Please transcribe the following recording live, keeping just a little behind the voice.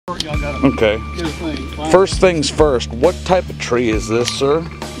Y'all gotta Okay. get a thing. First things first, what type of tree is this, sir?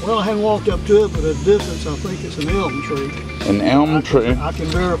 Well, I hadn't walked up to it, but at a distance, I think it's an elm tree. An elm tree. I can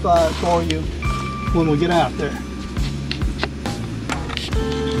verify it for you when we get out there.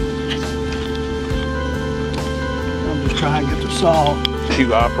 I'm just trying to get the saw.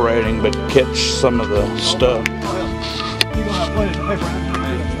 You operating, but catch some of the stuff. Well, you're gonna have plenty of paper out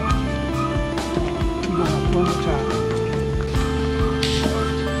there. You're gonna have plenty of time.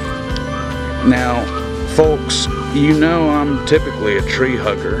 Now, folks, you know I'm typically a tree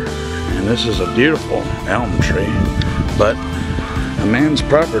hugger, and this is a beautiful elm tree, but a man's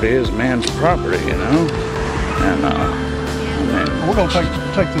property is a man's property, you know? And, We're going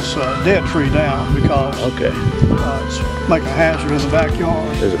to take this dead tree down because okay. It's making a hazard in the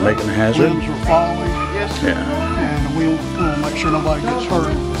backyard. Is it making a hazard? Limbs are falling. Yes. Yeah. And we'll make sure nobody gets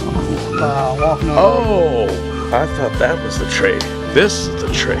hurt by walking over. Oh, I thought that was the tree. This is the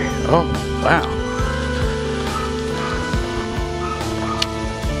tree. Oh, wow.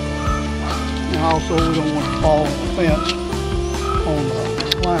 And also, we don't want to fall on the fence on the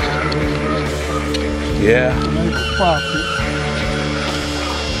line. Yeah. The property.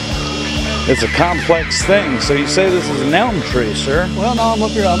 It's a complex thing. So you say this is an elm tree, sir? Well, no,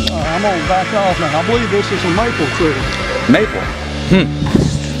 look here. I'm going to back off now. I believe this is a maple tree. Maple.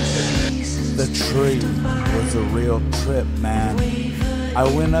 The tree was a real trip, man. I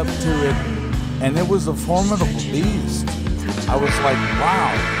went up to it, and it was a formidable beast. I was like,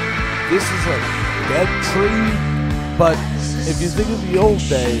 wow, this is a dead tree? But if you think of the old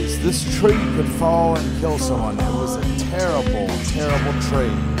days, this tree could fall and kill someone. It was a terrible, terrible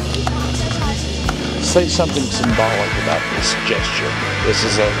tree. Say something symbolic about this gesture. This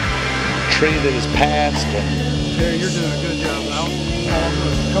is a tree that is passed. Jerry, you're doing a good job. I'm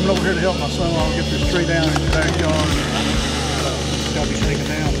coming over here to help my son-in-law get this tree down in the backyard. It's got to be taken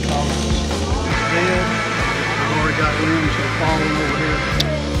down because it's dead. We've already got limbs that are falling over here,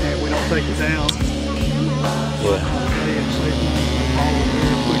 and if we don't take it down, fall over here and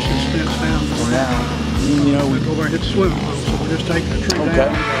push this fence down. Now, you know, we go over and hit the swimming pool, so we're just taking the tree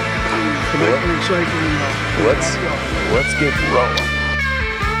down. To make things safer in the backyard. Let's get rolling.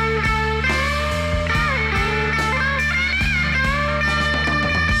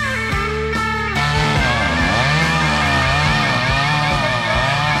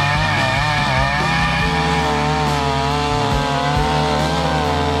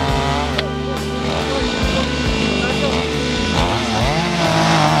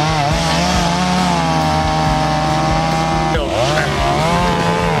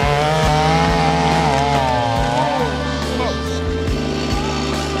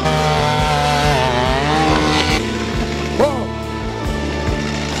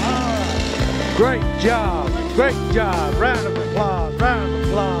 Great job, round of applause, round of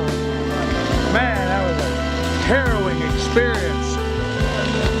applause. Man, that was a harrowing experience.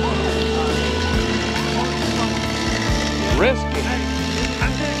 Risky.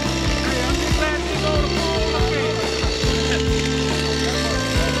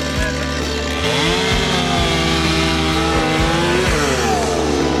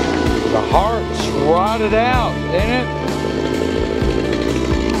 The heart's rotted out, ain't it?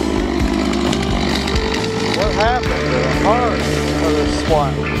 What happened to the heart of this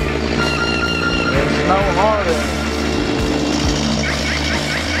one? There's no heart in it.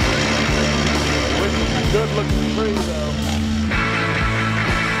 Which is a good looking tree though.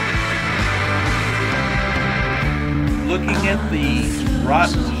 Looking at the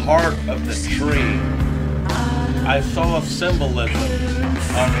rotten heart of the tree, I saw a symbolism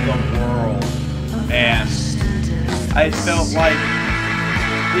of the world, and I felt like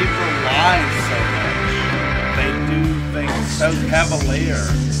people lie so much. They do things so cavalier,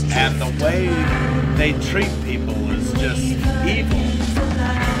 and the way they treat people is just evil.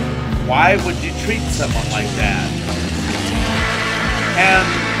 Why would you treat someone like that? And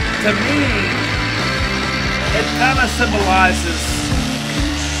to me, it kind of symbolizes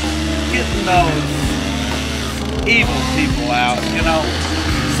getting those evil people out, you know,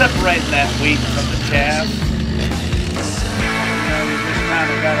 separating that wheat from the chaff. You know, you just kind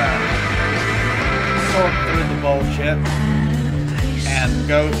of gotta sort through the bullshit and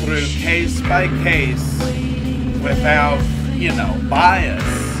go through case by case without, you know, bias,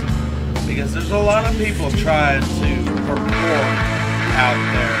 because there's a lot of people trying to report out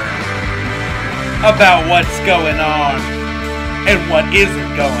there about what's going on and what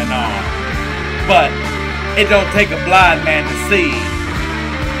isn't going on, but it don't take a blind man to see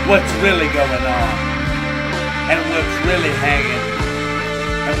what's really going on and what's really hanging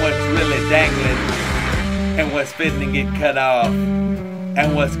and what's really dangling and what's fitting to get cut off.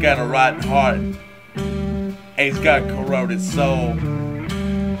 and what's got a rotten heart, and he's got a corroded soul,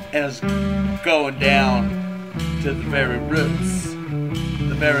 and is going down to the very roots.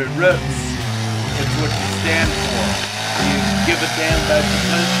 The very roots is what you stand for. You give a damn about your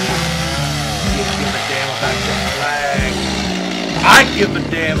country. You give a damn about your flag. I give a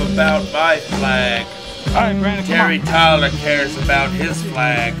damn about my flag. All right, Brandon, Terry Tyler cares about his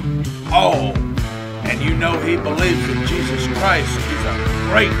flag. Oh, and you know he believes in Jesus Christ. He's a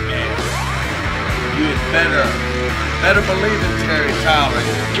great man. You had better believe in Terry Tyler.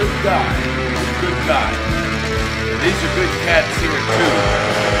 He's a good guy. He's a good guy. These are good cats here too.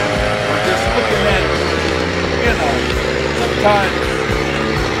 We're just looking at, you know, sometimes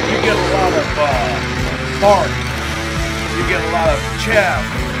you get a lot of bark. You get a lot of chaff.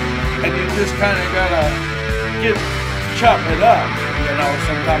 And you just kind of gotta chop it up, you know.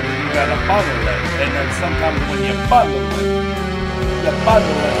 Sometimes you gotta bundle it, and then sometimes when you bundle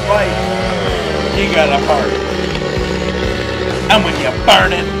it right, you gotta burn it. And when you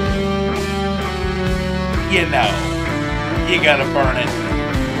burn it, you know, you gotta burn it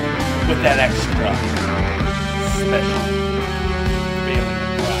with that extra special feeling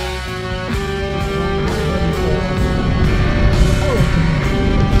of pride.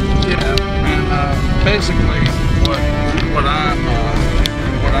 Basically, what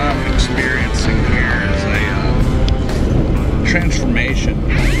I'm experiencing here is a transformation.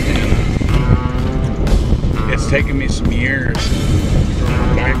 It's taken me some years.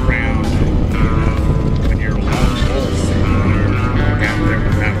 Background, you know, when you're a lone wolf, you're out there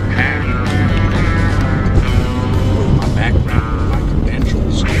without a pack. My background, my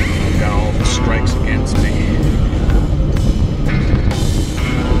credentials, I've got all the strikes against me.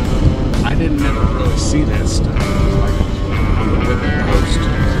 I didn't ever really see that stuff. Like on the whipping post,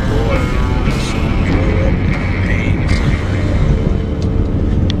 boy, pain.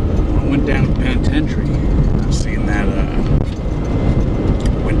 I went down to the penitentiary. I've seen that.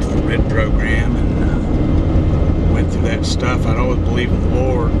 Went to the Red program and went through that stuff. I'd always believed in the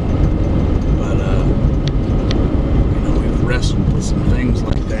Lord, but you know, we've wrestled with some things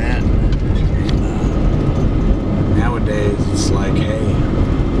like that. And nowadays, it's like, hey.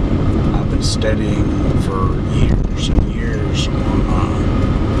 Studying for years and years on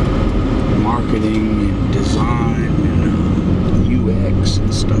marketing and design and UX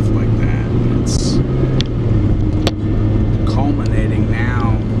and stuff like that. It's culminating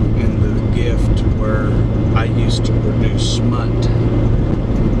now in the gift where I used to produce smut.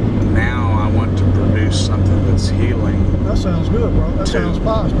 Now I want to produce something that's healing. That sounds good, bro. That sounds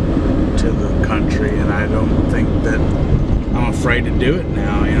positive. To the country, and I don't think that I'm afraid to do it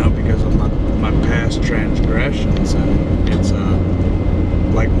now, you know, because of my past transgressions, and it's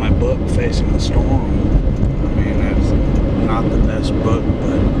like my book, Facing the Storm. I mean, it's not the best book,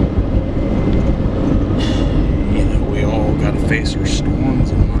 but you know, we all got to face our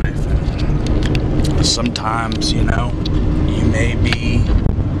storms in life, and sometimes, you know, you may be.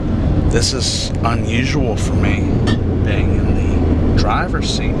 This is unusual for me, being in the driver's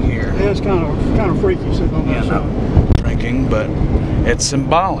seat here. Yeah, it's kind of freaky sitting on that side. Drinking, but it's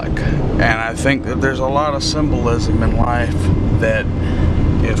symbolic, and I think that there's a lot of symbolism in life that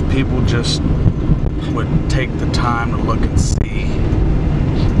if people just would take the time to look and see,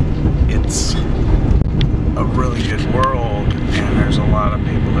 it's a really good world, and